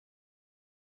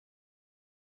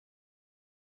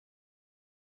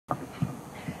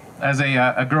As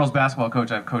a girls basketball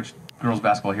coach, I've coached girls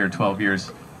basketball here 12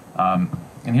 years.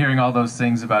 And hearing all those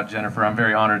things about Jennifer, I'm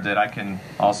very honored that I can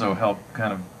also help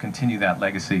kind of continue that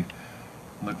legacy.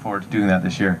 Look forward to doing that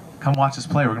this year. Come watch us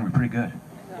play. We're going to be pretty good.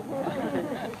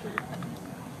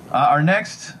 Our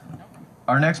next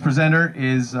presenter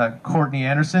is Courtney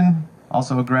Anderson,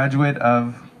 also a graduate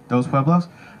of Dos Pueblos.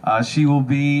 She will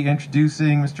be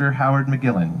introducing Mr. Howard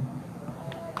McGillin.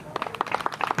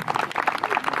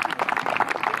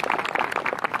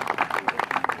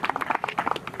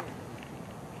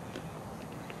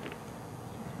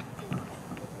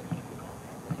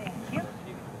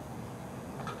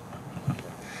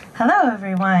 Hello,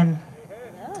 everyone.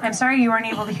 I'm sorry you weren't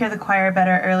able to hear the choir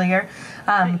better earlier,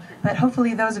 but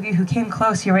hopefully those of you who came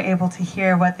close, you were able to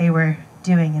hear what they were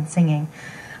doing and singing.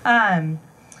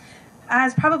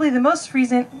 As probably the most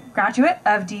recent graduate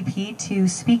of DP to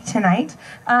speak tonight,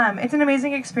 it's an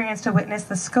amazing experience to witness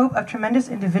the scope of tremendous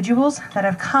individuals that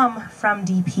have come from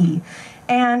DP.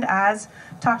 And as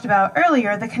talked about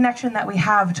earlier, the connection that we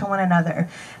have to one another.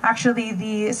 Actually,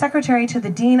 the secretary to the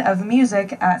Dean of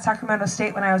Music at Sacramento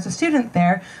State when I was a student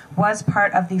there was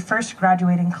part of the first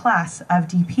graduating class of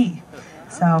DP.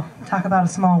 So, talk about a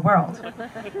small world.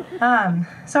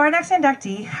 So our next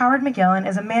inductee, Howard McGillin,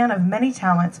 is a man of many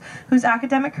talents whose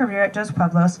academic career at Dos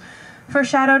Pueblos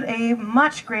foreshadowed a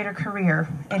much greater career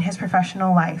in his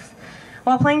professional life.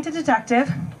 While playing the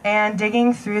detective and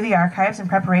digging through the archives in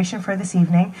preparation for this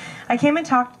evening, I came in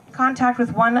contact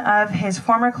with one of his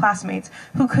former classmates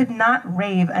who could not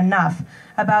rave enough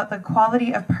about the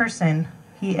quality of person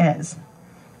he is.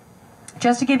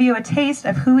 Just to give you a taste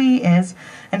of who he is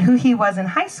and who he was in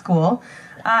high school,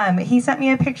 he sent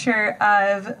me a picture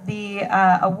of the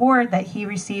award that he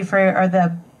received for, or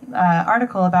the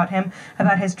article about him,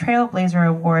 about his Trailblazer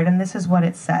Award, and this is what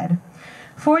it said.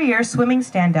 4-year swimming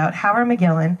standout Howard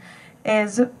McGillin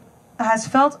has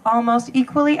felt almost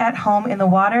equally at home in the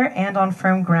water and on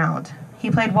firm ground.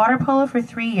 He played water polo for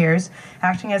 3 years,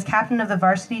 acting as captain of the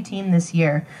varsity team this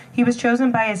year. He was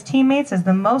chosen by his teammates as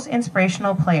the most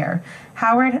inspirational player.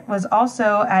 Howard was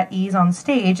also at ease on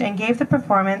stage and gave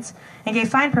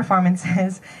fine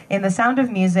performances in The Sound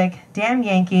of Music, Damn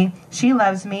Yankee, She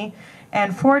Loves Me,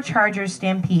 and 4 Chargers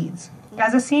Stampedes.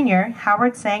 As a senior,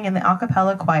 Howard sang in the a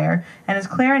cappella choir, and his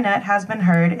clarinet has been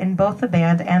heard in both the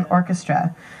band and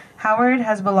orchestra. Howard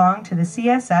has belonged to the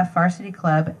CSF Varsity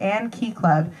Club and Key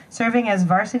Club, serving as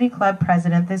Varsity Club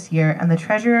president this year and the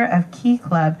treasurer of Key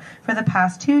Club for the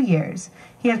past 2 years.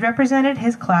 He has represented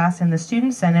his class in the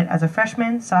Student Senate as a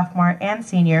freshman, sophomore, and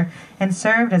senior, and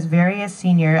served as various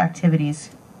senior activities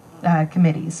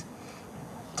committees.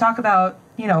 Talk about,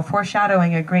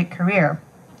 foreshadowing a great career.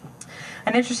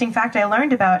 An interesting fact I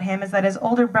learned about him is that his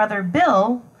older brother,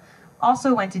 Bill,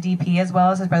 also went to DP as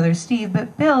well as his brother Steve,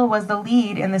 but Bill was the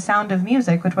lead in The Sound of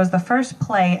Music, which was the first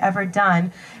play ever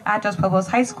done at Dos Pueblos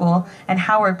High School, and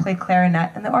Howard played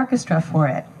clarinet in the orchestra for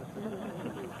it.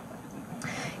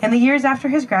 In the years after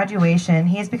his graduation,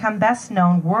 he has become best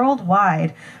known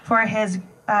worldwide for his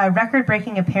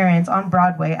record-breaking appearance on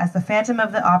Broadway as the Phantom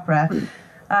of the Opera,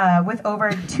 with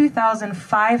over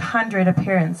 2,500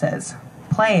 appearances,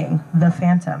 playing the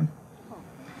Phantom.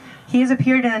 He has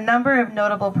appeared in a number of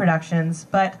notable productions,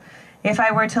 but if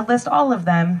I were to list all of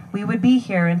them, we would be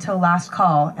here until last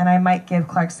call, and I might give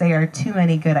Clark Sayer too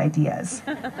many good ideas.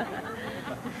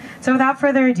 So without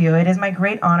further ado, it is my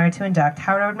great honor to induct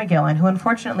Howard McGillin, who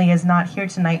unfortunately is not here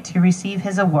tonight to receive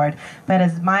his award, but it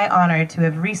is my honor to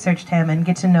have researched him and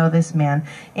get to know this man,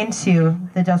 into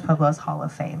the Dos Pueblos Hall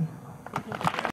of Fame.